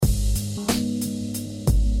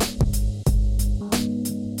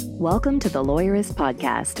Welcome to the Lawyerist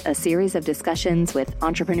Podcast, a series of discussions with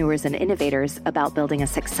entrepreneurs and innovators about building a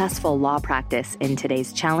successful law practice in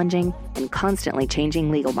today's challenging and constantly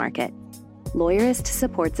changing legal market. Lawyerist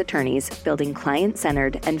supports attorneys building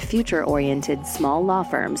client-centered and future-oriented small law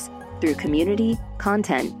firms through community,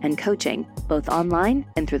 content, and coaching, both online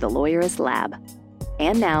and through the Lawyerist Lab.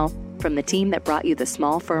 And now, from the team that brought you the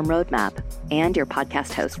Small Firm Roadmap and your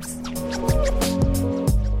podcast hosts.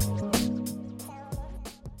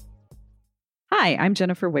 Hi, I'm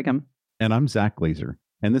Jennifer Wiggum. And I'm Zach Glazer.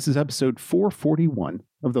 And this is episode 441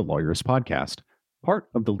 of the Lawyerist Podcast, part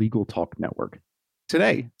of the Legal Talk Network.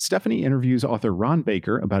 Today, Stephanie interviews author Ron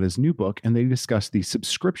Baker about his new book, and they discuss the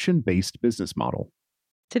subscription-based business model.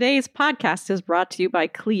 Today's podcast is brought to you by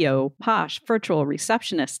Clio, Posh, Virtual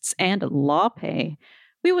Receptionists, and LawPay.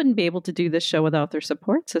 We wouldn't be able to do this show without their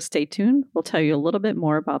support, so stay tuned. We'll tell you a little bit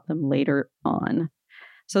more about them later on.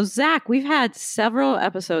 So, Zach, we've had several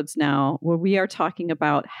episodes now where we are talking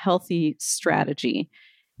about healthy strategy.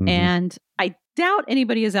 And I doubt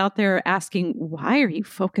anybody is out there asking, why are you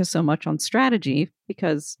focused so much on strategy?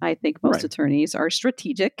 Because I think most attorneys are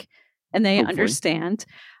strategic and they understand.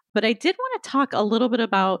 But I did want to talk a little bit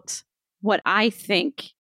about what I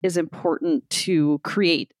think is important to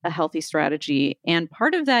create a healthy strategy. And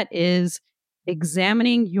part of that is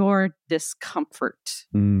examining your discomfort.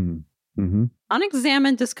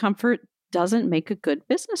 Unexamined discomfort doesn't make a good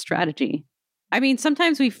business strategy. I mean,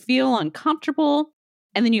 sometimes we feel uncomfortable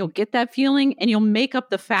and then you'll get that feeling and you'll make up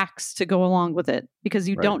the facts to go along with it because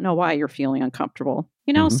you don't know why you're feeling uncomfortable.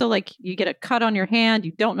 You know, so like you get a cut on your hand,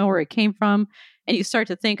 you don't know where it came from, and you start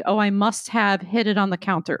to think, oh, I must have hit it on the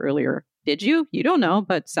counter earlier. Did you? You don't know,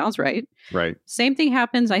 but sounds right. Right. Same thing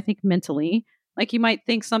happens, I think, mentally. Like you might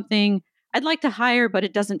think something, I'd like to hire, but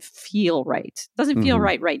it doesn't feel right. Doesn't feel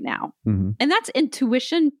right now. And that's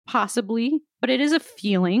intuition, possibly, but it is a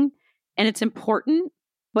feeling and it's important,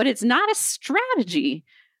 but it's not a strategy.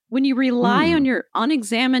 When you rely on your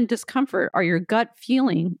unexamined discomfort or your gut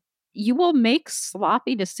feeling, you will make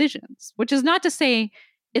sloppy decisions, which is not to say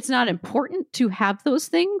it's not important to have those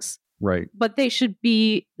things, but they should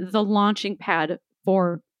be the launching pad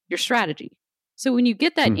for your strategy. So when you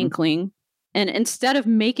get that inkling, and instead of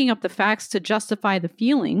making up the facts to justify the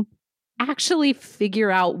feeling, actually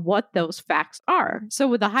figure out what those facts are. So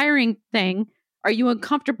with the hiring thing, are you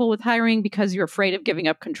uncomfortable with hiring because you're afraid of giving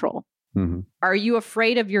up control? Are you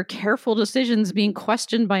afraid of your careful decisions being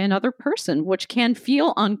questioned by another person, which can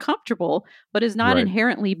feel uncomfortable, but is not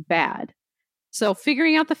inherently bad? So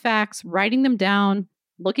figuring out the facts, writing them down,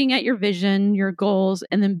 looking at your vision, your goals,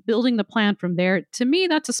 and then building the plan from there, to me,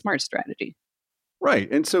 that's a smart strategy.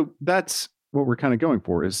 Right. And so that's what we're kind of going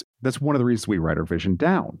for is that's one of the reasons we write our vision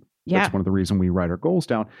down. That's one of the reasons we write our goals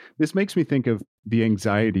down. This makes me think of the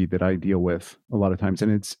anxiety that I deal with a lot of times,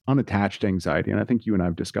 and it's unattached anxiety. And I think you and I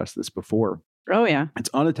have discussed this before. Oh, yeah. It's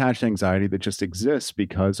unattached anxiety that just exists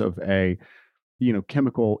because of a,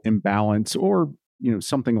 chemical imbalance or,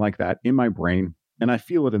 something like that in my brain. And I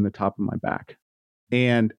feel it in the top of my back.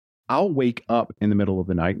 And I'll wake up in the middle of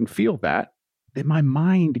the night and feel that. Then my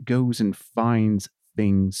mind goes and finds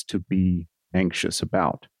things to be anxious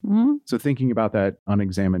about. So thinking about that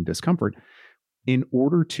unexamined discomfort, in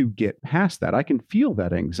order to get past that, I can feel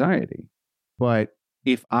that anxiety. But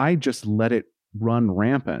if I just let it run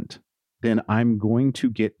rampant, then I'm going to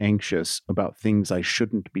get anxious about things I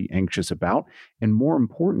shouldn't be anxious about. And more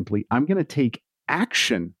importantly, I'm going to take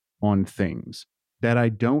action on things that I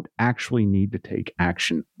don't actually need to take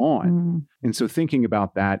action on. And so thinking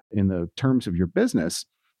about that in the terms of your business,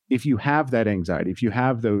 if you have that anxiety, if you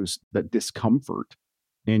have that discomfort,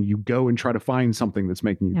 and you go and try to find something that's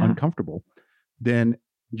making you uncomfortable, then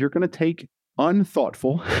you're going to take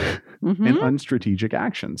unthoughtful and unstrategic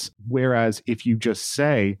actions. Whereas if you just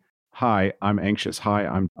say, hi, I'm anxious, hi,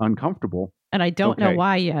 I'm uncomfortable. And I don't know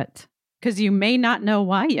why yet, because you may not know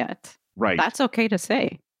why yet. Right. That's okay to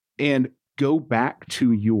say. And go back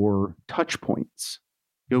to your touch points.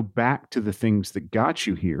 Go back to the things that got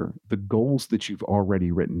you here, the goals that you've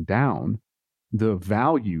already written down, the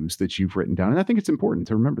values that you've written down. And I think it's important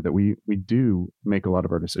to remember that we do make a lot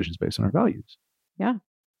of our decisions based on our values. Yeah.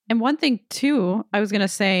 And one thing too, I was going to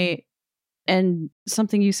say, and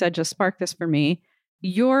something you said just sparked this for me,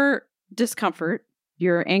 your discomfort,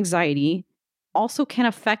 your anxiety also can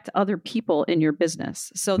affect other people in your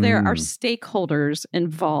business. So there are stakeholders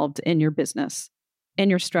involved in your business, in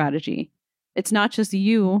your strategy. It's not just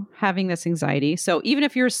you having this anxiety. So even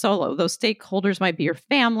if you're solo, those stakeholders might be your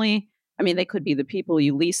family. I mean, they could be the people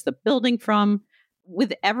you lease the building from.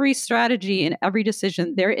 With every strategy and every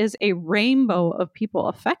decision, there is a rainbow of people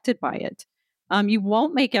affected by it. You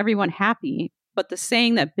won't make everyone happy, But the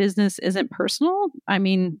saying that business isn't personal, I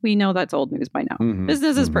mean, we know that's old news by now.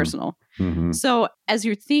 Business is personal. So as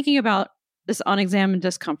you're thinking about this unexamined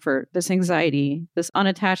discomfort, this anxiety, this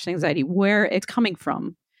unattached anxiety, where it's coming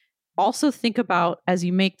from, also think about, as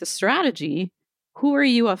you make the strategy, who are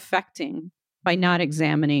you affecting by not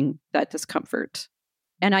examining that discomfort?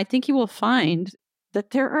 And I think you will find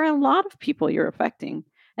that there are a lot of people you're affecting.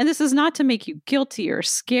 And this is not to make you guilty or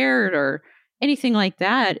scared or anything like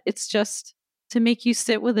that. It's just to make you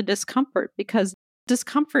sit with the discomfort, because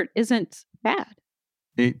discomfort isn't bad.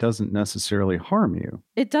 It doesn't necessarily harm you.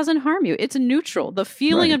 It doesn't harm you. It's neutral. The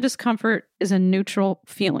feeling of discomfort is a neutral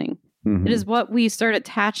feeling. It is what we start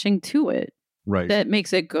attaching to it that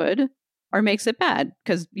makes it good or makes it bad.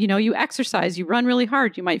 Because, you exercise, you run really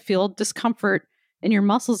hard, you might feel discomfort in your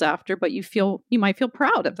muscles after, but you might feel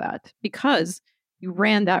proud of that because you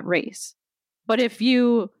ran that race. But if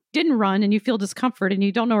you didn't run and you feel discomfort and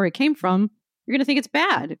you don't know where it came from, you're going to think it's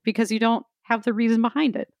bad because you don't have the reason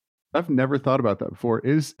behind it. I've never thought about that before.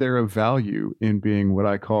 Is there a value in being what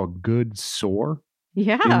I call good sore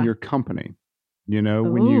in your company?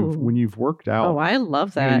 When you've worked out. Oh, I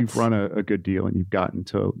love that. You've run a good deal and you've gotten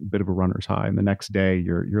to a bit of a runner's high, and the next day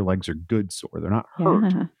your legs are good sore. They're not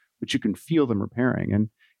hurt, but you can feel them repairing.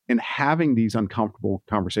 And having these uncomfortable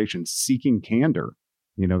conversations, seeking candor,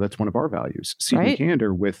 that's one of our values. Seeking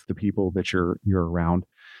candor with the people that you're around.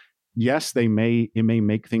 Yes, it may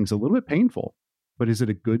make things a little bit painful, but is it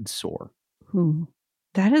a good sore? Ooh,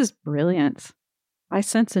 that is brilliant. I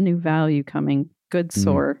sense a new value coming. Good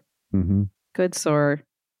sore. Good sore.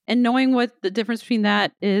 And knowing what the difference between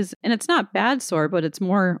that is, and it's not bad sore, but it's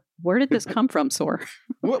more, where did this come from sore?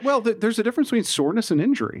 Well, there's a difference between soreness and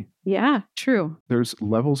injury. Yeah, true. There's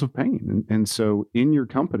levels of pain. And so in your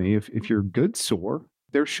company, if you're good sore,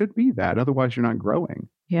 there should be that. Otherwise, you're not growing.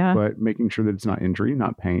 Yeah. But making sure that it's not injury,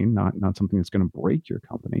 not pain, not something that's going to break your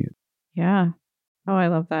company. Yeah. Oh, I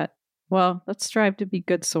love that. Well, let's strive to be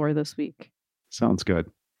good sore this week. Sounds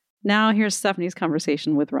good. Now here's Stephanie's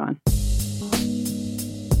conversation with Ron.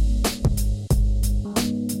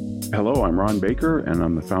 Hello, I'm Ron Baker, and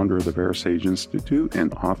I'm the founder of the VeraSage Institute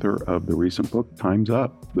and author of the recent book, Time's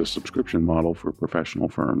Up, the subscription model for professional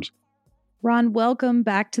firms. Ron, welcome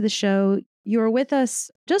back to the show. You were with us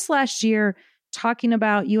just last year talking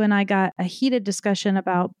about, you and I got a heated discussion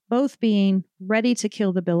about both being ready to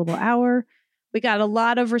kill the billable hour. We got a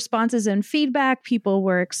lot of responses and feedback. People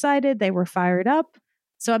were excited. They were fired up.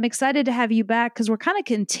 So I'm excited to have you back because we're kind of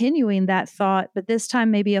continuing that thought, but this time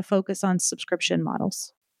maybe a focus on subscription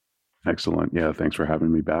models. Excellent. Yeah, thanks for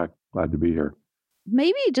having me back. Glad to be here.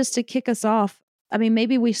 Maybe just to kick us off,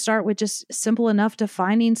 maybe we start with just simple enough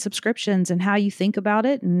defining subscriptions and how you think about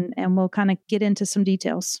it, and we'll kind of get into some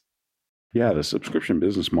details. Yeah, the subscription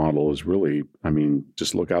business model is really,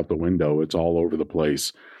 just look out the window. It's all over the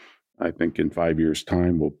place. I think in 5 years'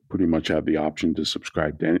 time, we'll pretty much have the option to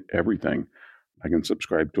subscribe to everything. I can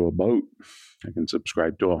subscribe to a boat. I can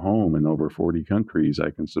subscribe to a home in over 40 countries. I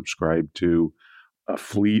can subscribe to a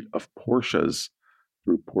fleet of Porsches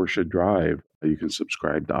through Porsche Drive. You can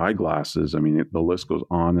subscribe to eyeglasses. The list goes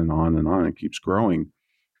on and on and on. It keeps growing.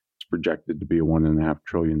 It's projected to be a $1.5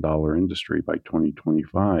 trillion industry by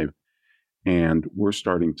 2025. And we're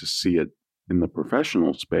starting to see it in the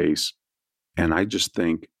professional space. And I just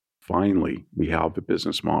think finally we have a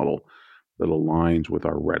business model that aligns with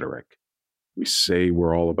our rhetoric. We say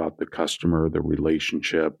we're all about the customer, the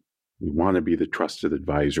relationship. We want to be the trusted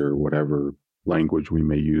advisor, whatever language we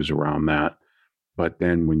may use around that. But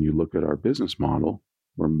then when you look at our business model,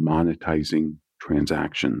 we're monetizing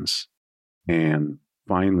transactions. And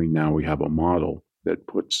finally, now we have a model that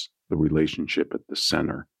puts the relationship at the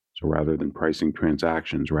center. So rather than pricing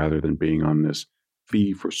transactions, rather than being on this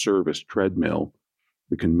fee-for-service treadmill,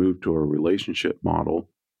 we can move to a relationship model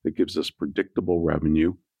that gives us predictable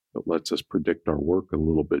revenue, that lets us predict our work a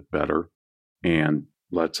little bit better, and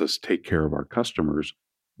lets us take care of our customers,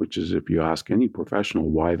 which is, if you ask any professional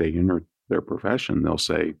why they enter their profession, they'll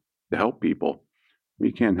say, to help people.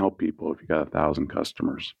 You can't help people if you got 1,000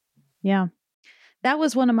 customers. Yeah. That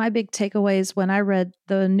was one of my big takeaways when I read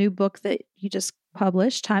the new book that you just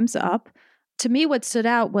published, Time's Up. To me, what stood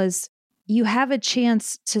out was you have a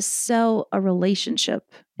chance to sell a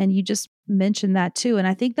relationship. And you just mentioned that too. And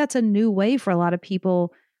I think that's a new way for a lot of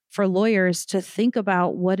people, for lawyers, to think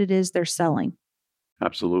about what it is they're selling.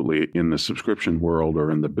 Absolutely. In the subscription world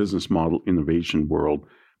or in the business model innovation world,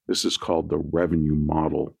 this is called the revenue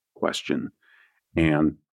model question.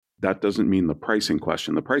 And that doesn't mean the pricing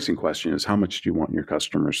question. The pricing question is, how much do you want your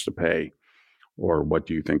customers to pay? Or what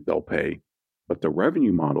do you think they'll pay? But the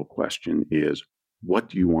revenue model question is, what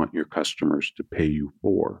do you want your customers to pay you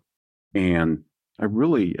for? And I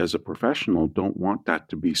really, as a professional, don't want that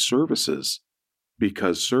to be services,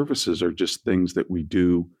 because services are just things that we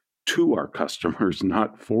do to our customers,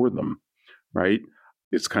 not for them, right?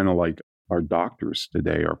 It's kind of like our doctors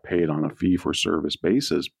today are paid on a fee-for-service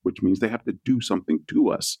basis, which means they have to do something to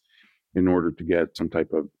us in order to get some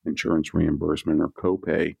type of insurance reimbursement or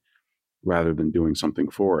copay, rather than doing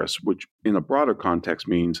something for us, which in a broader context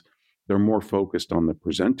means they're more focused on the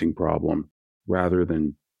presenting problem rather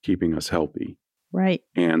than keeping us healthy. Right.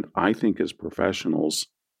 And I think as professionals,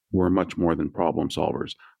 we're much more than problem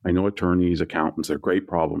solvers. I know attorneys, accountants, they're great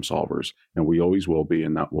problem solvers, and we always will be,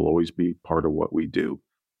 and that will always be part of what we do.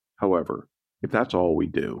 However, if that's all we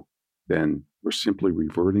do, then we're simply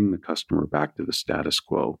reverting the customer back to the status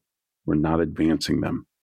quo. We're not advancing them.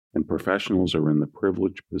 And professionals are in the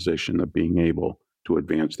privileged position of being able to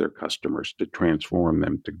advance their customers, to transform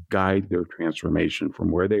them, to guide their transformation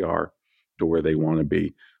from where they are to where they want to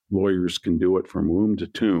be. Lawyers can do it from womb to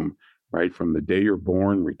tomb, right? From the day you're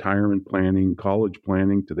born, retirement planning, college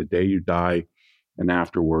planning, to the day you die, and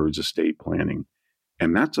afterwards, estate planning.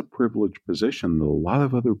 And that's a privileged position that a lot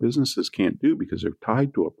of other businesses can't do because they're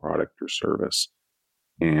tied to a product or service.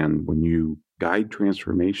 And when you guide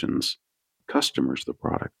transformations, customers, the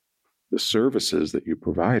product, the services that you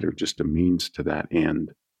provide are just a means to that end.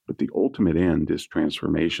 But the ultimate end is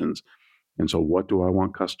transformations. And so what do I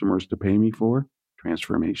want customers to pay me for?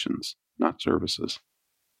 Transformations, not services.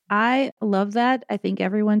 I love that. I think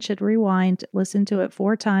everyone should rewind, listen to it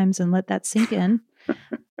 4 times and let that sink in.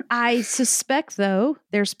 I suspect, though,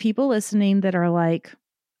 there's people listening that are like,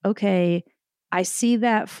 okay, I see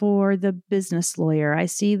that for the business lawyer. I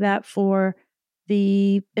see that for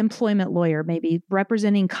the employment lawyer, maybe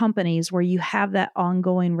representing companies where you have that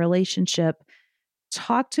ongoing relationship.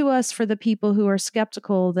 Talk to us for the people who are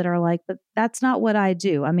skeptical that are like, but that's not what I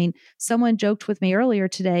do. I mean, someone joked with me earlier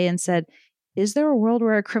today and said, is there a world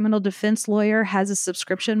where a criminal defense lawyer has a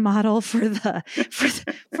subscription model for the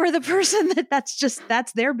person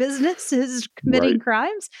that's their business is committing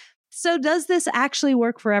crimes? So does this actually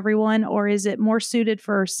work for everyone, or is it more suited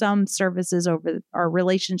for some services over our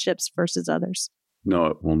relationships versus others? No,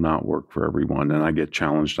 it will not work for everyone. And I get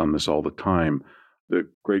challenged on this all the time. The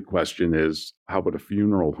great question is, how would a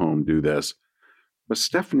funeral home do this? But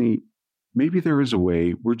Stephanie, maybe there is a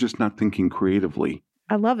way. We're just not thinking creatively.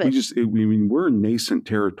 I love it. We're in nascent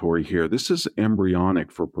territory here. This is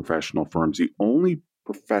embryonic for professional firms. The only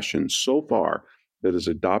profession so far that has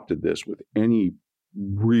adopted this with any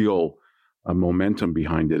real momentum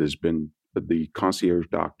behind it has been the concierge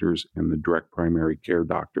doctors and the direct primary care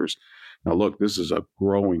doctors. Now, look, this is a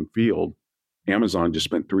growing field. Amazon just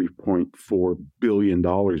spent $3.4 billion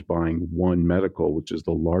buying One Medical, which is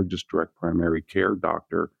the largest direct primary care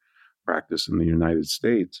doctor practice in the United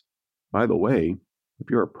States. By the way, if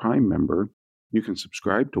you're a Prime member, you can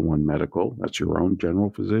subscribe to One Medical, that's your own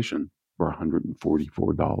general physician, for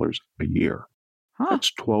 $144 a year. Huh.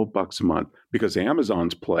 That's $12 a month, because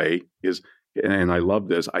Amazon's play is, and I love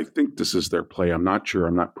this, I think this is their play. I'm not sure,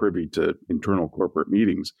 I'm not privy to internal corporate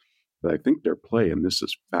meetings, but I think their play, and this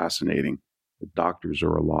is fascinating, the doctors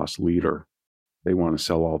are a loss leader. They want to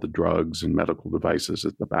sell all the drugs and medical devices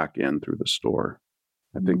at the back end through the store.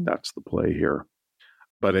 I think that's the play here.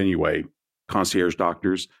 But anyway, concierge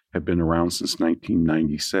doctors have been around since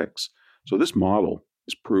 1996. So this model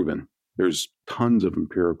is proven. There's tons of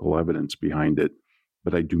empirical evidence behind it,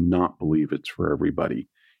 but I do not believe it's for everybody.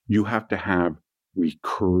 You have to have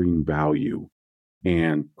recurring value.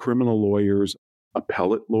 And criminal lawyers,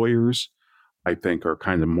 appellate lawyers, I think are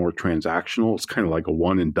kind of more transactional. It's kind of like a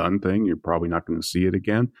one and done thing. You're probably not going to see it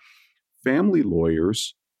again. Family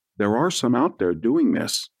lawyers, there are some out there doing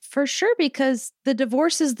this. For sure, because the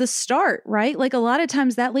divorce is the start, right? Like a lot of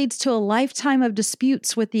times that leads to a lifetime of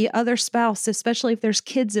disputes with the other spouse, especially if there's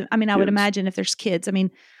kids. I mean, I would imagine if there's kids. I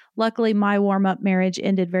mean, luckily my warm-up marriage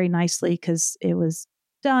ended very nicely because it was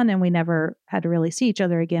done and we never had to really see each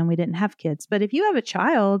other again. We didn't have kids. But if you have a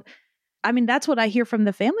child, I mean, that's what I hear from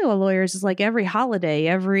the family law lawyers is like every holiday,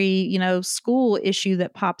 every, school issue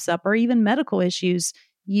that pops up or even medical issues,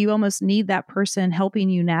 you almost need that person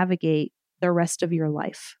helping you navigate the rest of your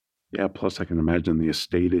life. Yeah, plus I can imagine the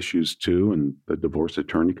estate issues too, and the divorce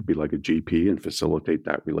attorney could be like a GP and facilitate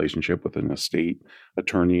that relationship with an estate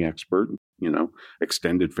attorney expert,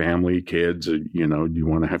 extended family, kids, do you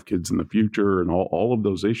want to have kids in the future, and all of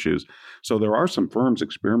those issues. So there are some firms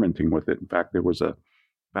experimenting with it. In fact, there was a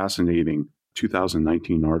fascinating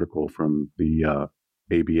 2019 article from the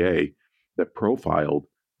ABA that profiled,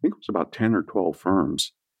 I think it was about 10 or 12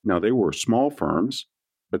 firms. Now, they were small firms,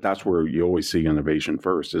 but that's where you always see innovation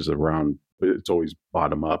first, is around, it's always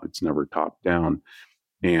bottom up. It's never top down.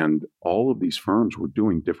 And all of these firms were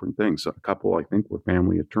doing different things. A couple, I think, were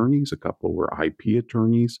family attorneys. A couple were IP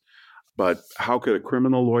attorneys. But how could a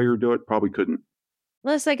criminal lawyer do it? Probably couldn't.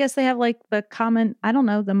 Unless I guess they have like the common, I don't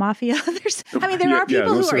know, the mafia. I mean, there are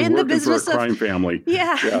people who are in the business for a crime family.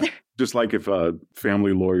 Yeah. Just like if a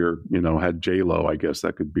family lawyer, had J-Lo, I guess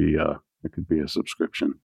that could be a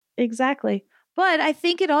subscription. Exactly. But I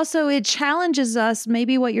think it challenges us,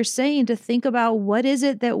 maybe what you're saying, to think about what is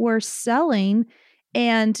it that we're selling.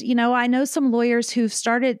 And, I know some lawyers who've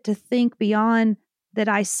started to think beyond that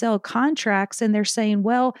I sell contracts, and they're saying,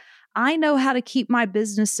 well, I know how to keep my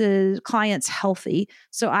businesses clients healthy,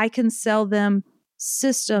 so I can sell them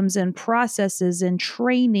systems and processes and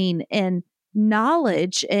training and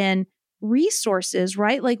knowledge and resources,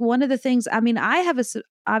 right? Like one of the things, I have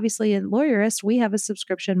obviously in Lawyerist, we have a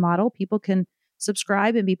subscription model. People can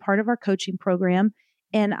subscribe and be part of our coaching program.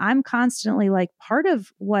 And I'm constantly like, part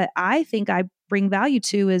of what I think I bring value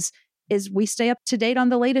to is we stay up to date on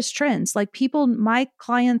the latest trends. Like my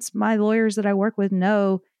clients, my lawyers that I work with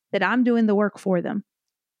know that I'm doing the work for them.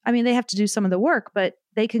 I mean, they have to do some of the work, but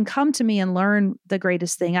they can come to me and learn the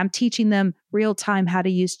greatest thing. I'm teaching them real time how to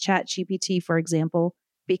use ChatGPT, for example,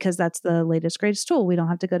 because that's the latest, greatest tool. We don't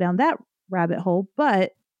have to go down that rabbit hole,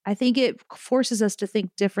 but I think it forces us to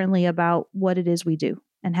think differently about what it is we do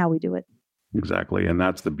and how we do it. Exactly. And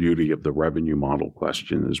that's the beauty of the revenue model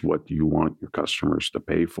question, is what do you want your customers to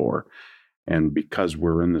pay for? And because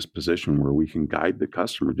we're in this position where we can guide the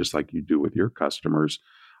customer, just like you do with your customers.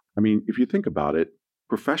 I mean, if you think about it,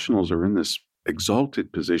 professionals are in this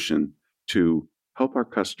exalted position to help our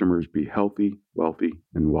customers be healthy, wealthy,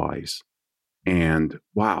 and wise. And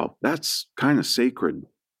wow, that's kind of sacred.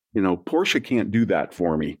 Porsche can't do that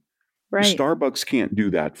for me. Right. Starbucks can't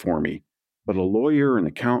do that for me. But a lawyer, an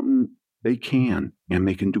accountant, they can, and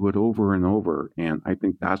they can do it over and over. And I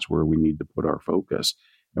think that's where we need to put our focus.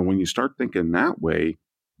 And when you start thinking that way,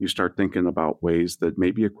 you start thinking about ways that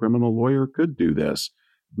maybe a criminal lawyer could do this.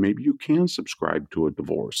 Maybe you can subscribe to a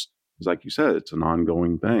divorce. Because like you said, it's an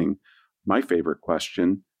ongoing thing. My favorite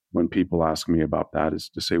question when people ask me about that is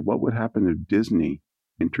to say, what would happen if Disney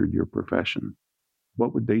entered your profession?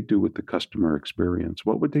 What would they do with the customer experience?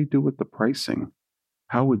 What would they do with the pricing?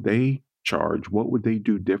 How would they charge? What would they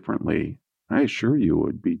do differently? I assure you it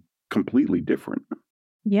would be completely different.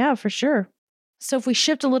 Yeah, for sure. So if we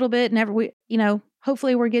shift a little bit and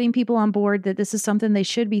hopefully we're getting people on board that this is something they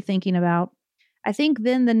should be thinking about. I think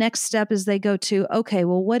then the next step is they go to, okay,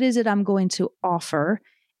 well, what is it I'm going to offer?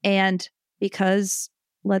 And because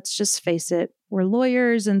let's just face it, we're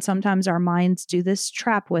lawyers and sometimes our minds do this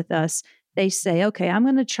trap with us. They say, okay, I'm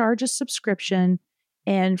going to charge a subscription.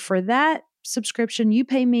 And for that subscription, you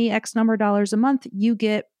pay me X number of dollars a month. You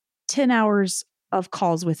get 10 hours of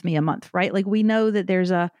calls with me a month, right? Like we know that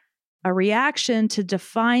there's a reaction to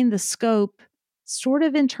define the scope sort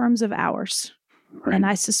of in terms of hours. Right. And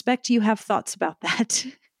I suspect you have thoughts about that.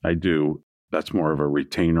 I do. That's more of a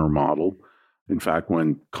retainer model. In fact,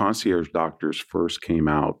 when concierge doctors first came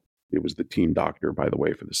out, it was the team doctor, by the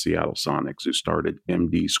way, for the Seattle Sonics who started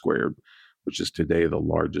MD Squared, which is today the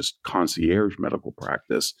largest concierge medical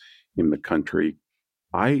practice in the country.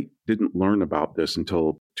 I didn't learn about this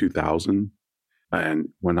until 2000. And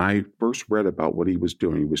when I first read about what he was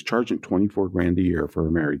doing, he was charging $24,000 a year for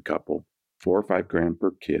a married couple, $4,000 or $5,000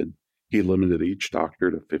 per kid. He limited each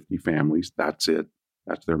doctor to 50 families. That's it.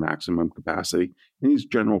 That's their maximum capacity. And he's a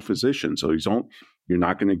general physician. So you're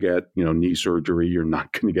not going to get, knee surgery. You're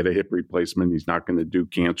not going to get a hip replacement. He's not going to do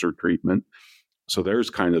cancer treatment. So there's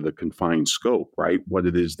kind of the confined scope, right? What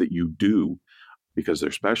it is that you do, because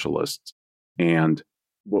they're specialists. And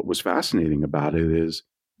what was fascinating about it is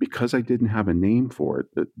because I didn't have a name for it,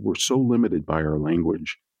 that we're so limited by our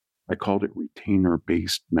language, I called it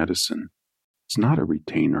retainer-based medicine. It's not a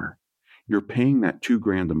retainer. You're paying that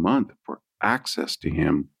 $2,000 a month for access to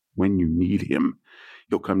him when you need him.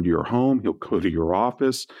 He'll come to your home. He'll go to your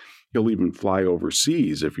office. He'll even fly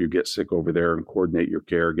overseas if you get sick over there and coordinate your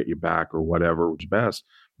care, get you back or whatever is best.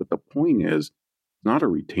 But the point is, it's not a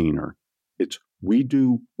retainer. It's we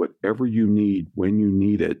do whatever you need when you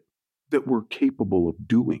need it that we're capable of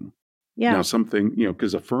doing. Yeah. Now, something,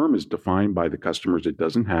 because a firm is defined by the customers it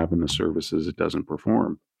doesn't have and the services it doesn't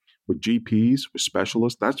perform. With GPs, with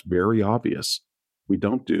specialists, that's very obvious. We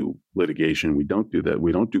don't do litigation. We don't do that.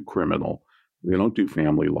 We don't do criminal. We don't do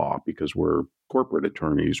family law because we're corporate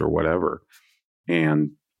attorneys or whatever.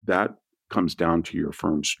 And that comes down to your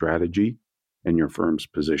firm's strategy and your firm's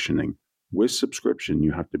positioning. With subscription,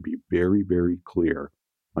 you have to be very, very clear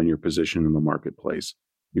on your position in the marketplace.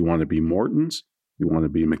 You want to be Morton's, you want to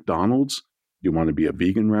be McDonald's, you want to be a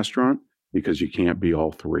vegan restaurant, because you can't be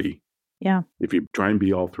all three. Yeah. If you try and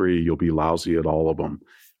be all three, you'll be lousy at all of them.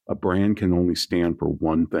 A brand can only stand for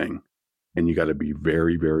one thing, and you got to be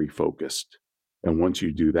very, very focused. And once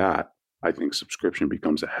you do that, I think subscription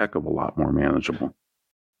becomes a heck of a lot more manageable.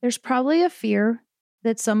 There's probably a fear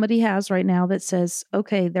that somebody has right now that says,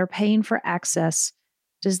 okay, they're paying for access.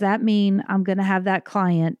 Does that mean I'm going to have that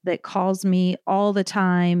client that calls me all the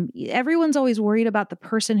time? Everyone's always worried about the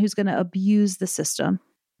person who's going to abuse the system.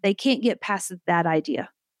 They can't get past that idea.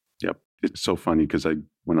 Yep. It's so funny because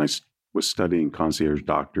when I was studying concierge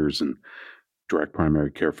doctors and direct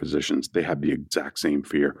primary care physicians, they had the exact same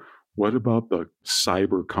fear. What about the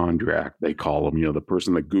cyberchondriac, they call them, the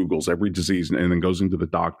person that Googles every disease and then goes into the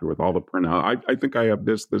doctor with all the printout. I think I have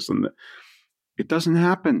this, and that. It doesn't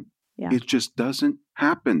happen. Yeah. It just doesn't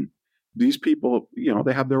happen. These people,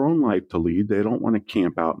 they have their own life to lead. They don't want to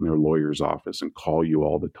camp out in their lawyer's office and call you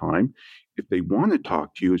all the time. If they want to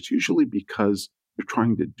talk to you, it's usually because they're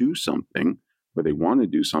trying to do something, or they want to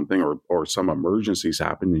do something, or some emergencies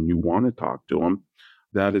happen and you want to talk to them.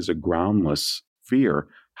 That is a groundless fear.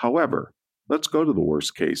 However, let's go to the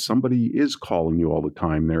worst case. Somebody is calling you all the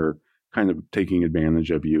time. They're kind of taking advantage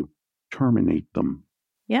of you. Terminate them.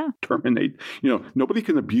 Yeah. Terminate. Nobody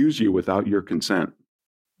can abuse you without your consent.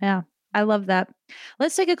 Yeah. I love that.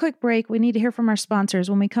 Let's take a quick break. We need to hear from our sponsors.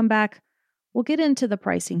 When we come back, we'll get into the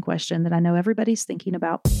pricing question that I know everybody's thinking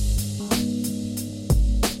about.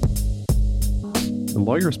 The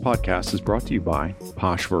Lawyers Podcast is brought to you by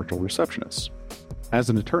Posh Virtual Receptionists. As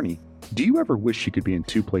an attorney, do you ever wish you could be in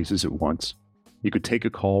two places at once? You could take a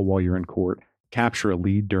call while you're in court, capture a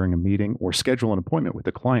lead during a meeting, or schedule an appointment with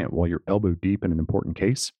a client while you're elbow deep in an important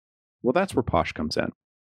case? Well, that's where Posh comes in.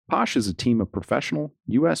 Posh is a team of professional,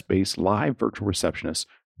 US-based live virtual receptionists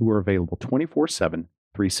who are available 24/7,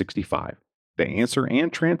 365. They answer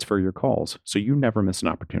and transfer your calls, so you never miss an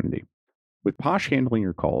opportunity. With Posh handling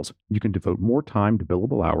your calls, you can devote more time to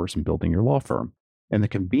billable hours and building your law firm. And the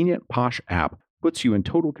convenient Posh app puts you in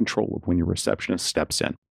total control of when your receptionist steps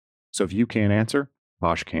in. So if you can't answer,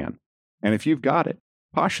 Posh can. And if you've got it,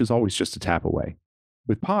 Posh is always just a tap away.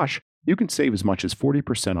 With Posh, you can save as much as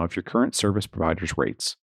 40% off your current service provider's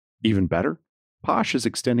rates. Even better, Posh is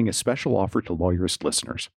extending a special offer to Lawyerist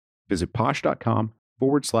listeners. Visit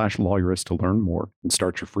posh.com/Lawyerist to learn more and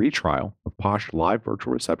start your free trial of Posh Live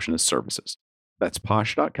Virtual Receptionist services. That's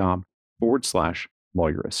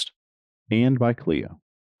posh.com/Lawyerist. And by Clio.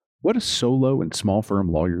 What do solo and small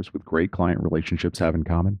firm lawyers with great client relationships have in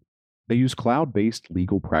common? They use cloud-based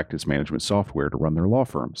legal practice management software to run their law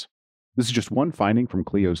firms. This is just one finding from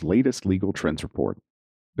Clio's latest legal trends report.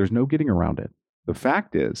 There's no getting around it. The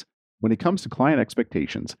fact is, when it comes to client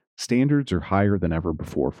expectations, standards are higher than ever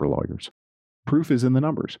before for lawyers. Proof is in the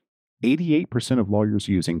numbers. 88% of lawyers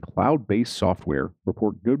using cloud-based software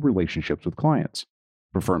report good relationships with clients.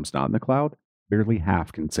 For firms not in the cloud, barely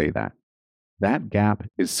half can say that. That gap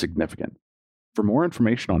is significant. For more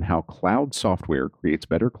information on how cloud software creates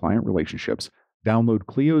better client relationships, download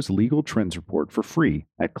Clio's Legal Trends Report for free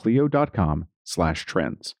at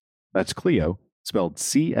clio.com/trends. That's Clio, spelled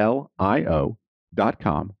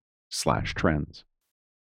CLIO.com/trends.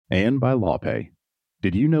 And by LawPay.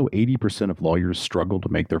 Did you know 80% of lawyers struggle to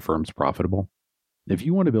make their firms profitable? If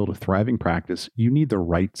you want to build a thriving practice, you need the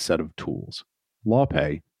right set of tools.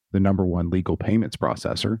 LawPay, the #1 legal payments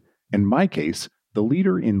processor, in my case, the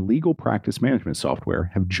leader in legal practice management software,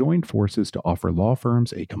 have joined forces to offer law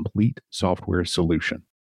firms a complete software solution.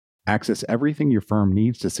 Access everything your firm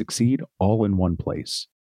needs to succeed all in one place.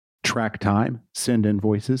 Track time, send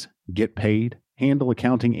invoices, get paid, handle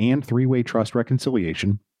accounting and three-way trust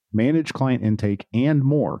reconciliation, manage client intake, and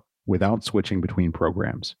more without switching between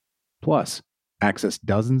programs. Plus, access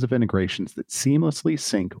dozens of integrations that seamlessly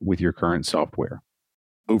sync with your current software.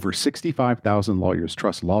 Over 65,000 lawyers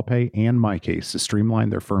trust LawPay and MyCase to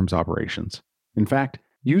streamline their firm's operations. In fact,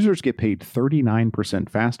 users get paid 39%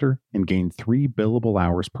 faster and gain 3 billable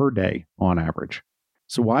hours per day on average.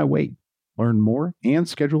 So why wait? Learn more and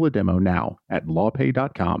schedule a demo now at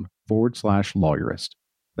lawpay.com/lawyerist.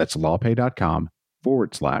 That's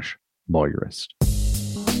lawpay.com/lawyerist.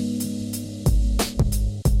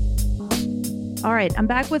 All right, I'm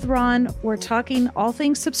back with Ron. We're talking all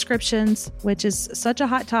things subscriptions, which is such a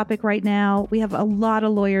hot topic right now. We have a lot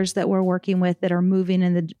of lawyers that we're working with that are moving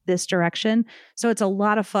in this direction. So it's a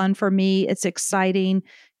lot of fun for me. It's exciting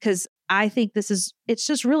because I think it's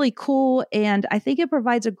just really cool. And I think it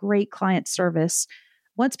provides a great client service.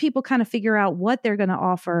 Once people kind of figure out what they're going to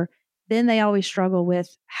offer, then they always struggle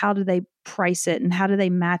with how do they price it and how do they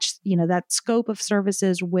match, that scope of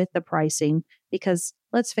services with the pricing? Because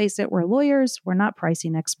let's face it, we're lawyers, we're not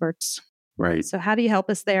pricing experts. Right. So how do you help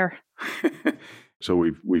us there? So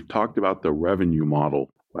we've talked about the revenue model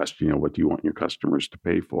question, what do you want your customers to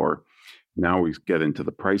pay for? Now we get into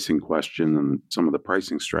the pricing question and some of the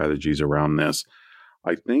pricing strategies around this.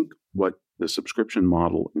 I think what the subscription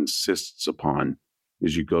model insists upon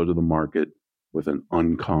is you go to the market with an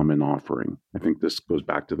uncommon offering. I think this goes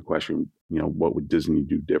back to the question, what would Disney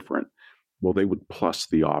do different? Well, they would plus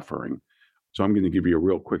the offering. So I'm going to give you a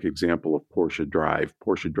real quick example of Porsche Drive.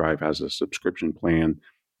 Porsche Drive has a subscription plan,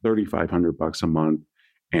 $3,500 a month.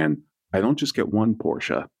 And I don't just get one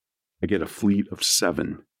Porsche, I get a fleet of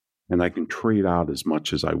 7, and I can trade out as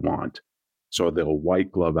much as I want. So they'll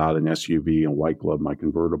white glove out an SUV and white glove my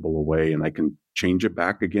convertible away, and I can change it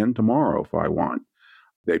back again tomorrow if I want.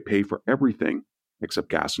 They pay for everything except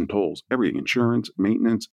gas and tolls, everything, insurance,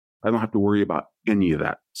 maintenance. I don't have to worry about any of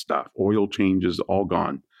that stuff. Oil changes, all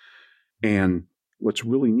gone. And what's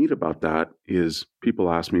really neat about that is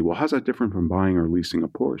people ask me, well, how's that different from buying or leasing a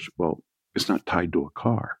Porsche? Well, it's not tied to a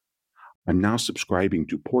car. I'm now subscribing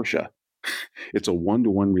to Porsche. It's a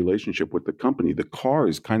one-to-one relationship with the company. The car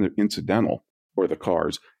is kind of incidental, or the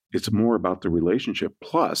cars. It's more about the relationship.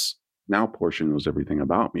 Plus, now Porsche knows everything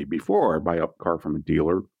about me. Before I buy a car from a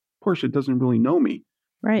dealer, Porsche doesn't really know me.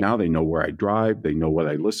 Right. Now they know where I drive. They know what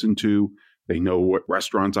I listen to. They know what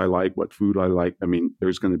restaurants I like, what food I like. I mean,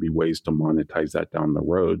 there's going to be ways to monetize that down the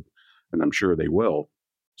road, and I'm sure they will.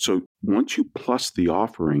 So once you plus the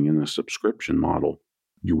offering in a subscription model,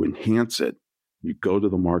 you enhance it. You go to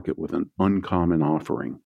the market with an uncommon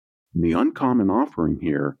offering. And the uncommon offering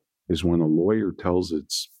here is when a lawyer tells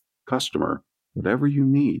its customer, whatever you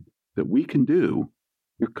need that we can do,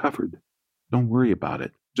 you're covered. Don't worry about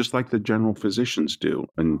it. Just like the general physicians do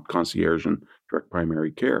in concierge and direct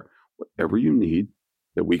primary care. Whatever you need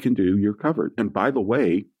that we can do, you're covered. And by the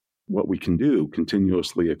way, what we can do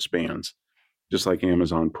continuously expands. Just like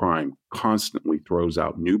Amazon Prime constantly throws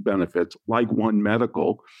out new benefits like One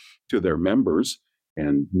Medical to their members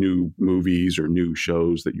and new movies or new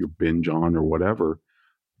shows that you binge on or whatever,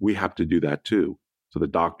 we have to do that too. So the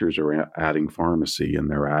doctors are adding pharmacy and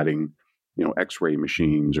they're adding, x-ray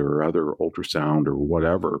machines or other ultrasound or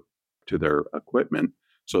whatever to their equipment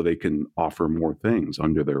so they can offer more things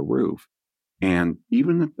under their roof. And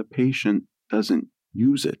even if the patient doesn't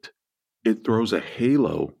use it, it throws a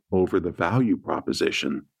halo over the value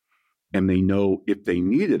proposition. And they know if they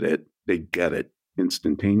needed it, they'd get it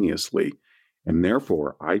instantaneously. And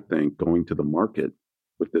therefore, I think going to the market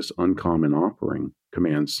with this uncommon offering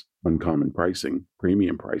commands uncommon pricing,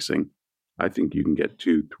 premium pricing. I think you can get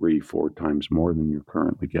 2, 3, 4 times more than you're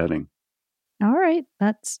currently getting. All right.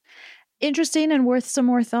 That's interesting and worth some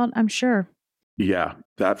more thought, I'm sure. Yeah,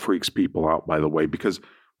 that freaks people out, by the way, because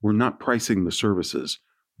we're not pricing the services.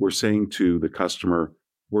 We're saying to the customer,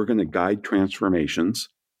 we're going to guide transformations.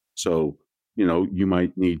 So, you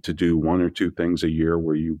might need to do 1 or 2 things a year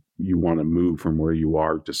where you want to move from where you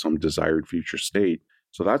are to some desired future state.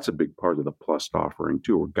 So that's a big part of the plus offering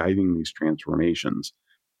too. We're guiding these transformations.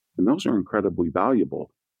 And those are incredibly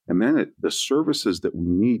valuable. And then the services that we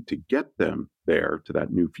need to get them there to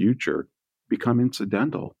that new future become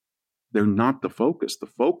incidental. They're not the focus. The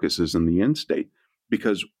focus is in the end state.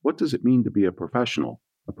 Because what does it mean to be a professional?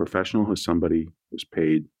 A professional is somebody who's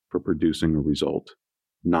paid for producing a result,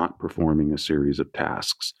 not performing a series of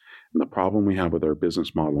tasks. And the problem we have with our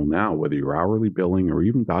business model now, whether you're hourly billing or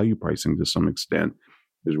even value pricing to some extent,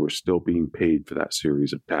 is we're still being paid for that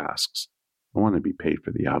series of tasks. I want to be paid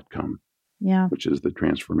for the outcome, which is the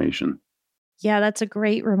transformation. Yeah, that's a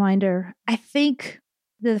great reminder. I think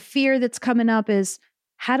the fear that's coming up is,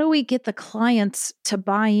 how do we get the clients to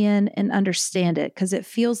buy in and understand it? Because it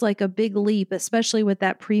feels like a big leap, especially with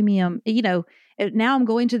that premium. Now I'm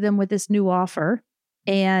going to them with this new offer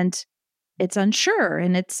and it's unsure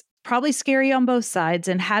and it's probably scary on both sides.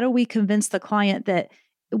 And how do we convince the client that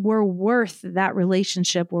we're worth that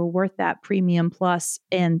relationship? We're worth that premium plus.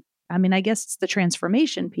 And I guess it's the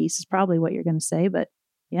transformation piece is probably what you're going to say, but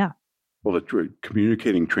yeah. Well,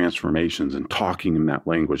 communicating transformations and talking in that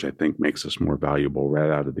language, I think, makes us more valuable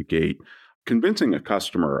right out of the gate. Convincing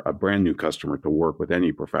a brand new customer to work with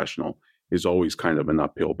any professional is always kind of an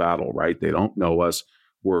uphill battle, right? They don't know us.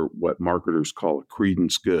 We're what marketers call a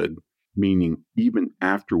credence good, meaning even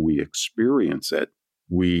after we experience it,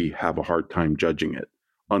 we have a hard time judging it.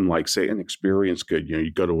 Unlike, say, an experience good,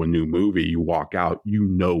 you go to a new movie, you walk out, you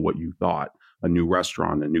know what you thought, a new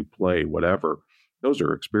restaurant, a new play, whatever. Those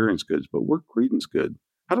are experience goods, but we're credence good.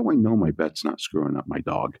 How do I know my vet's not screwing up my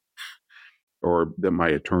dog? Or that my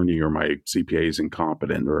attorney or my CPA is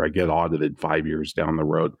incompetent, or I get audited 5 years down the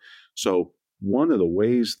road? So one of the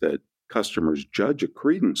ways that customers judge a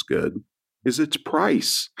credence good is its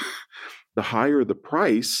price. the higher the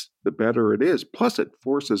price, the better it is. Plus, it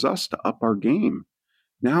forces us to up our game.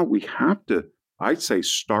 Now we have to, I'd say,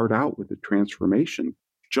 start out with the transformation,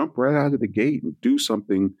 jump right out of the gate and do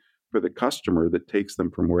something for the customer that takes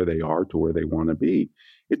them from where they are to where they want to be.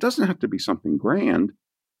 It doesn't have to be something grand.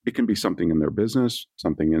 It can be something in their business,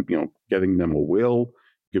 something in, getting them a will,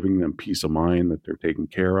 giving them peace of mind that they're taken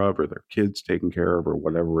care of or their kids taken care of or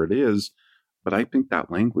whatever it is. But I think that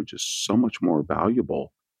language is so much more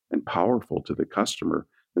valuable and powerful to the customer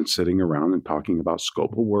than sitting around and talking about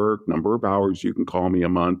scope of work, number of hours you can call me a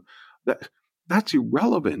month. That's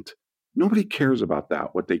irrelevant. Nobody cares about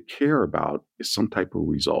that. What they care about is some type of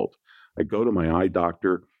result. I go to my eye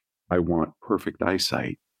doctor. I want perfect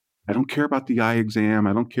eyesight. I don't care about the eye exam.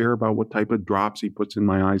 I don't care about what type of drops he puts in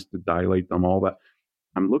my eyes to dilate them, all that.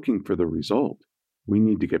 I'm looking for the result. We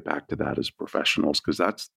need to get back to that as professionals because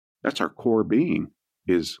that's our core being,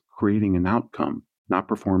 is creating an outcome, not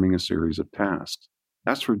performing a series of tasks.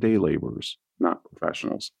 That's for day laborers, not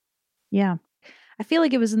professionals. Yeah. I feel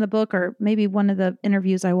like it was in the book or maybe one of the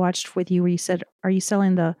interviews I watched with you where you said, are you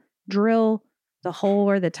selling the drill, the hole,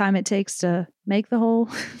 or the time it takes to make the hole?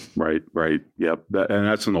 Right. Yep. And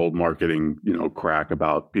that's an old marketing, crack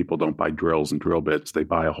about people don't buy drills and drill bits. They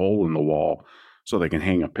buy a hole in the wall so they can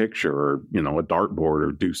hang a picture or, a dartboard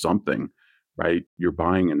or do something, right? You're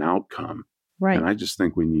buying an outcome. Right. And I just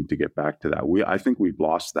think we need to get back to that. I think we've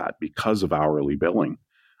lost that because of hourly billing.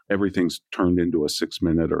 Everything's turned into a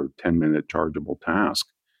 6-minute or 10-minute chargeable task.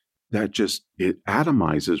 That it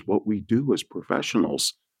atomizes what we do as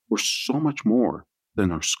professionals. We're so much more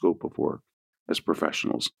than our scope of work as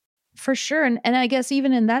professionals. For sure. And I guess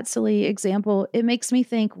even in that silly example, it makes me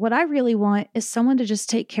think what I really want is someone to just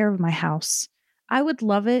take care of my house. I would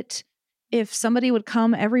love it if somebody would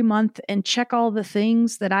come every month and check all the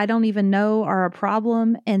things that I don't even know are a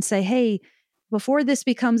problem and say, hey, before this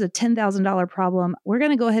becomes a $10,000 problem, we're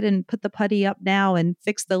going to go ahead and put the putty up now and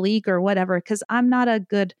fix the leak or whatever, because I'm not a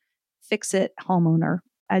good fix-it homeowner,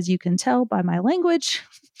 as you can tell by my language.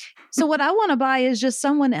 So what I want to buy is just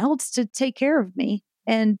someone else to take care of me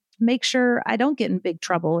and make sure I don't get in big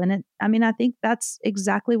trouble. And I think that's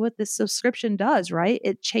exactly what this subscription does, right?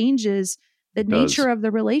 It changes the nature of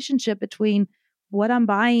the relationship between what I'm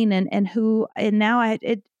buying and who, and now I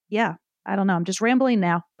don't know. I'm just rambling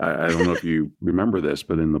now. I don't know if you remember this,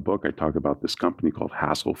 but in the book, I talk about this company called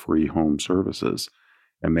Hassle-Free Home Services,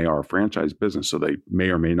 and they are a franchise business. So they may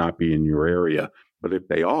or may not be in your area, but if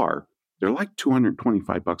they are, they're like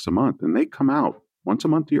 $225 a month, and they come out once a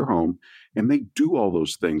month to your home and they do all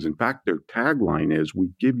those things. In fact, their tagline is, we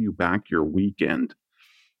give you back your weekend,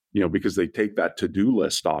 because they take that to-do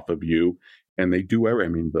list off of you and they do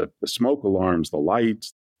the smoke alarms, the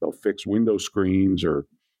lights, they'll fix window screens, or,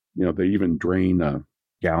 they even drain a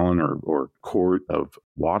gallon or quart of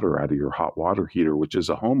water out of your hot water heater, which as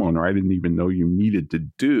a homeowner, I didn't even know you needed to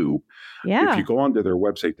do. Yeah. If you go onto their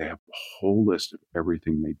website, they have a whole list of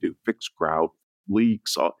everything they do, fix grout,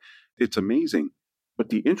 leaks. It's amazing. But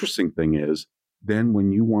the interesting thing is, then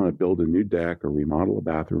when you want to build a new deck or remodel a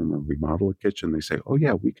bathroom or remodel a kitchen, they say, oh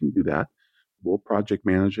yeah, we can do that. We'll project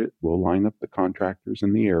manage it. We'll line up the contractors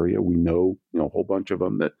in the area. We know, a whole bunch of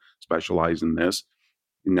them that specialize in this.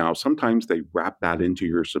 Now, sometimes they wrap that into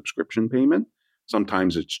your subscription payment.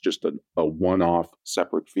 Sometimes it's just a one-off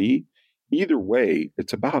separate fee. Either way,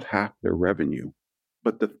 it's about half their revenue.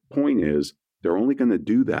 But the point is, they're only going to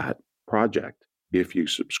do that project if you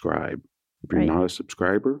subscribe. If you're not a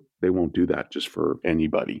subscriber, they won't do that just for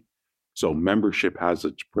anybody. So membership has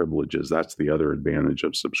its privileges. That's the other advantage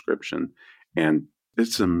of subscription. And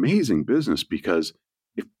it's an amazing business because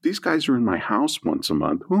if these guys are in my house once a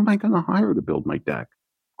month, who am I going to hire to build my deck?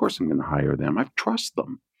 Of course, I'm going to hire them. I trust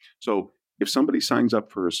them. So if somebody signs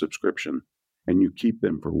up for a subscription and you keep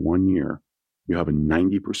them for 1 year, you have a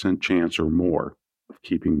 90% chance or more of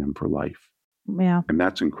keeping them for life. Yeah. And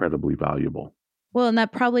that's incredibly valuable. Well, and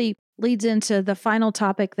that probably leads into the final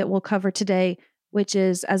topic that we'll cover today, which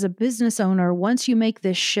is, as a business owner, once you make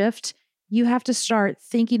this shift, you have to start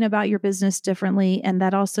thinking about your business differently. And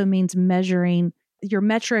that also means measuring your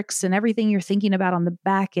metrics, and everything you're thinking about on the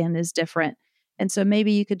back end is different. And so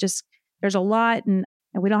maybe you could there's a lot, and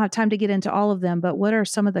we don't have time to get into all of them, but what are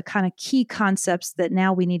some of the kind of key concepts that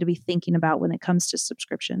now we need to be thinking about when it comes to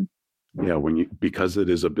subscription? Yeah, because it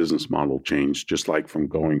is a business model change, just like from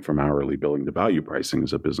going from hourly billing to value pricing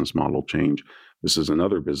is a business model change. This is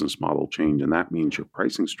another business model change, and that means your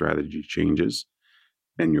pricing strategy changes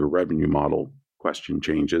and your revenue model question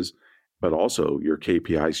changes, but also your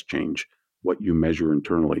KPIs change, what you measure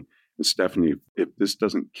internally. And Stephanie, if this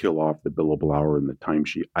doesn't kill off the billable hour and the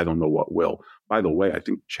timesheet, I don't know what will. By the way, I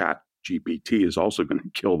think Chat GPT is also going to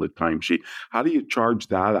kill the timesheet. How do you charge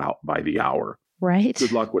that out by the hour? Right.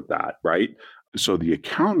 Good luck with that, right? So the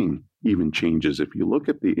accounting even changes. If you look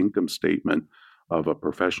at the income statement of a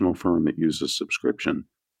professional firm that uses subscription,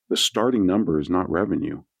 the starting number is not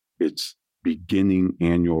revenue. It's beginning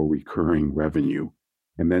annual recurring revenue.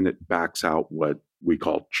 And then it backs out what we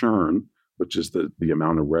call churn, which is the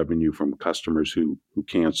amount of revenue from customers who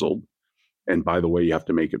canceled. And by the way, you have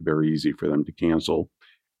to make it very easy for them to cancel.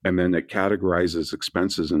 And then it categorizes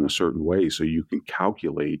expenses in a certain way so you can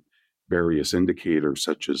calculate various indicators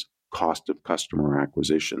such as cost of customer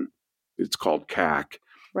acquisition. It's called CAC.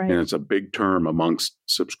 Right. And it's a big term amongst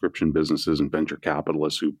subscription businesses and venture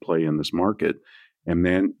capitalists who play in this market. And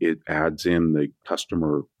then it adds in the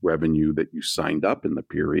customer revenue that you signed up in the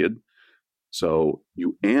period. So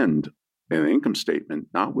you end an income statement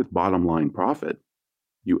not with bottom line profit.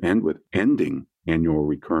 You end with ending annual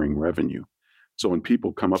recurring revenue. So when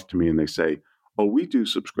people come up to me and they say, oh, we do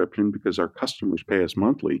subscription because our customers pay us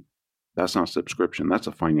monthly, that's not subscription. That's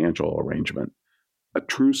a financial arrangement. A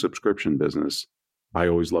true subscription business, I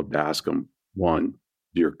always love to ask them, one,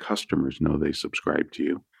 do your customers know they subscribe to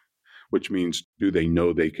you? Which means, do they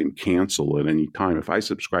know they can cancel at any time? If I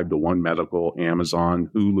subscribe to One Medical, Amazon,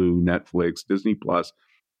 Hulu, Netflix, Disney Plus,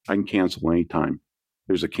 I can cancel anytime.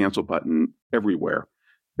 There's a cancel button everywhere.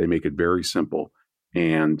 They make it very simple.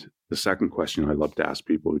 And the second question I love to ask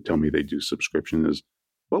people who tell me they do subscription is,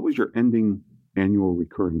 what was your ending annual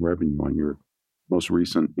recurring revenue on your most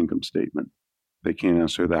recent income statement? They can't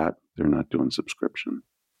answer that. They're not doing subscription.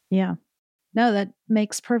 Yeah. No, that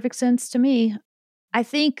makes perfect sense to me. I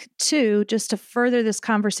think, too, just to further this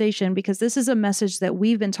conversation, because this is a message that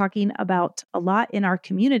we've been talking about a lot in our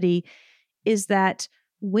community, is that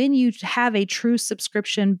when you have a true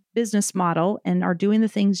subscription business model and are doing the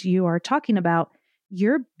things you are talking about,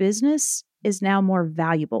 your business is now more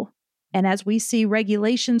valuable. And as we see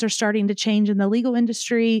regulations are starting to change in the legal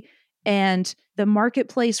industry and the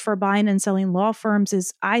marketplace for buying and selling law firms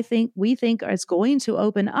we think is going to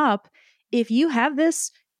open up. If you have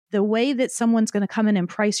this, the way that someone's going to come in and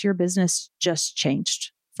price your business just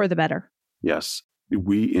changed for the better. Yes.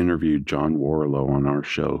 We interviewed John Warlow on our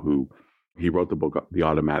show, he wrote the book, The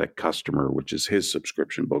Automatic Customer, which is his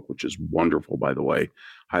subscription book, which is wonderful, by the way.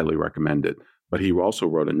 Highly recommend it. But he also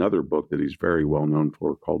wrote another book that he's very well known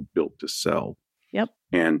for called Built to Sell. Yep.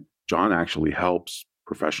 And John actually helps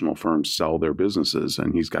professional firms sell their businesses.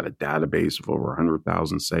 And he's got a database of over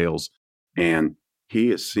 100,000 sales. And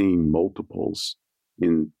he is seeing multiples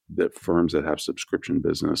in the firms that have subscription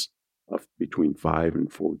business of between 5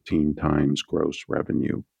 and 14 times gross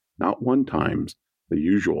revenue. Not one times, the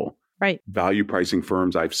usual. Right. Value pricing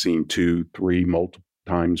firms, I've seen 2, 3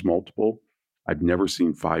 times multiple. I've never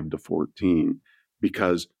seen 5 to 14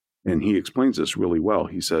 because, and he explains this really well.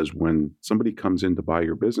 He says, when somebody comes in to buy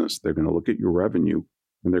your business, they're going to look at your revenue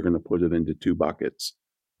and they're going to put it into 2 buckets.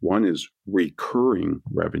 One is recurring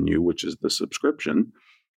revenue, which is the subscription.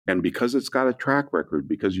 And because it's got a track record,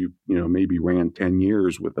 because you maybe ran 10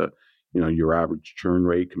 years with your average churn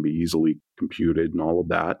rate can be easily computed and all of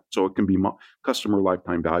that. So it can be customer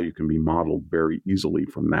lifetime value can be modeled very easily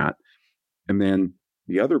from that. And then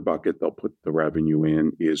the other bucket they'll put the revenue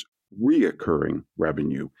in is reoccurring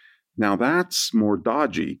revenue. Now that's more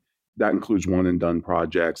dodgy. That includes one and done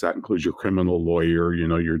projects. That includes your criminal lawyer,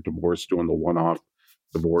 your divorce doing the one-off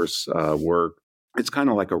divorce work. It's kind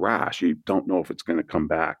of like a rash. You don't know if it's going to come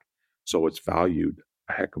back. So it's valued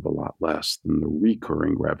a heck of a lot less than the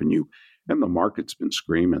recurring revenue. And the market's been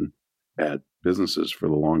screaming at businesses for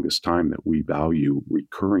the longest time that we value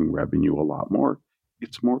recurring revenue a lot more.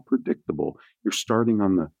 It's more predictable. You're starting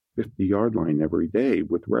on the 50-yard line every day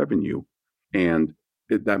with revenue. And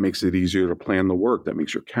that makes it easier to plan the work. That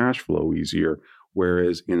makes your cash flow easier.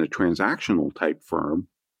 Whereas in a transactional type firm,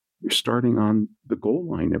 you're starting on the goal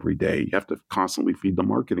line every day. You have to constantly feed the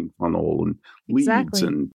marketing funnel and leads. Exactly.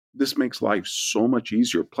 And this makes life so much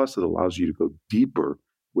easier. Plus, it allows you to go deeper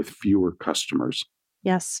with fewer customers.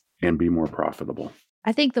 Yes. And be more profitable.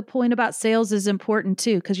 I think the point about sales is important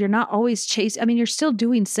too, because you're not always you're still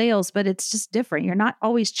doing sales, but it's just different. You're not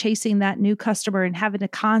always chasing that new customer and having to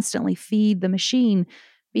constantly feed the machine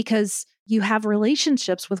because you have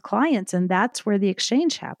relationships with clients and that's where the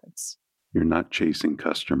exchange happens. You're not chasing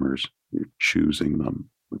customers. You're choosing them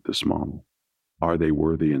with this model. Are they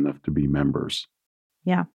worthy enough to be members?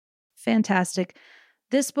 Yeah. Fantastic.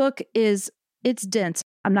 This book it's dense.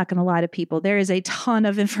 I'm not going to lie to people. There is a ton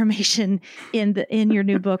of information in your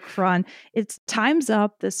new book, Ron. It's Time's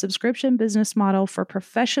Up, the subscription business model for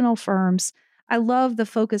professional firms. I love the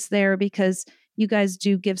focus there because you guys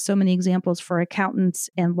do give so many examples for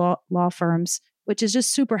accountants and law firms which is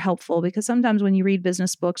just super helpful because sometimes when you read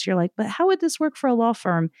business books, you're like, but how would this work for a law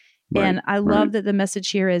firm? Right, and I love that the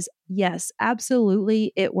message here is, yes,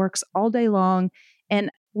 absolutely. It works all day long. And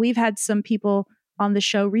we've had some people on the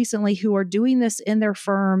show recently who are doing this in their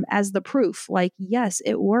firm as the proof. Like, yes,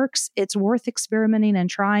 it works. It's worth experimenting and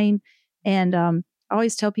trying. And I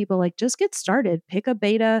always tell people, like, just get started. Pick a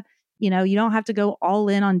beta. You don't have to go all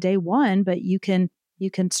in on day one, but you can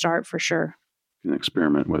start for sure. You can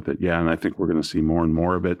experiment with it. Yeah. And I think we're going to see more and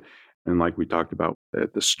more of it. And like we talked about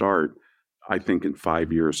at the start, I think in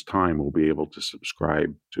 5 years' time, we'll be able to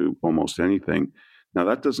subscribe to almost anything. Now,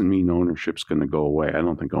 that doesn't mean ownership's going to go away. I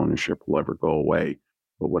don't think ownership will ever go away.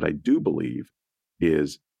 But what I do believe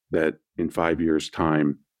is that in 5 years'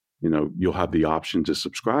 time, you'll have the option to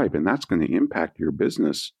subscribe, and that's going to impact your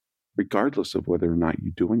business regardless of whether or not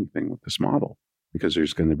you do anything with this model, because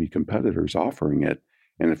there's going to be competitors offering it.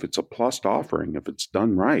 And if it's a plus offering, if it's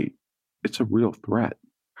done right, it's a real threat.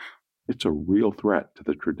 It's a real threat to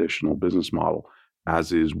the traditional business model,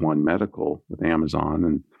 as is One Medical with Amazon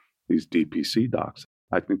and these DPC docs.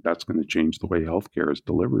 I think that's going to change the way healthcare is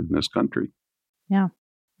delivered in this country. Yeah.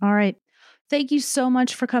 All right. Thank you so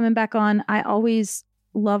much for coming back on. I always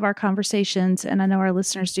love our conversations, and I know our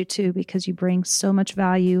listeners do too, because you bring so much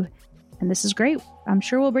value. And this is great. I'm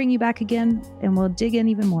sure we'll bring you back again and we'll dig in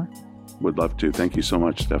even more. Would love to. Thank you so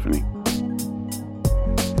much, Stephanie.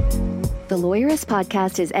 The Lawyerist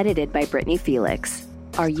podcast is edited by Brittany Felix.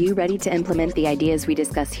 Are you ready to implement the ideas we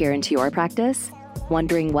discuss here into your practice?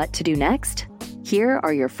 Wondering what to do next? Here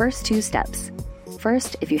are your first 2 steps.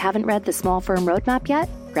 First, if you haven't read the Small Firm Roadmap yet,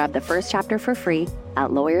 grab the first chapter for free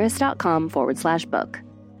at lawyerist.com/book.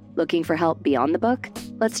 Looking for help beyond the book?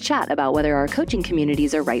 Let's chat about whether our coaching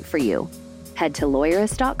communities are right for you. Head to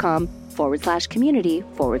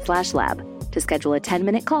lawyerist.com/community/lab to schedule a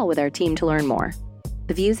 10-minute call with our team to learn more.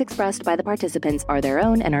 The views expressed by the participants are their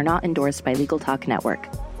own and are not endorsed by Legal Talk Network.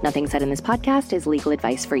 Nothing said in this podcast is legal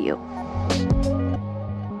advice for you.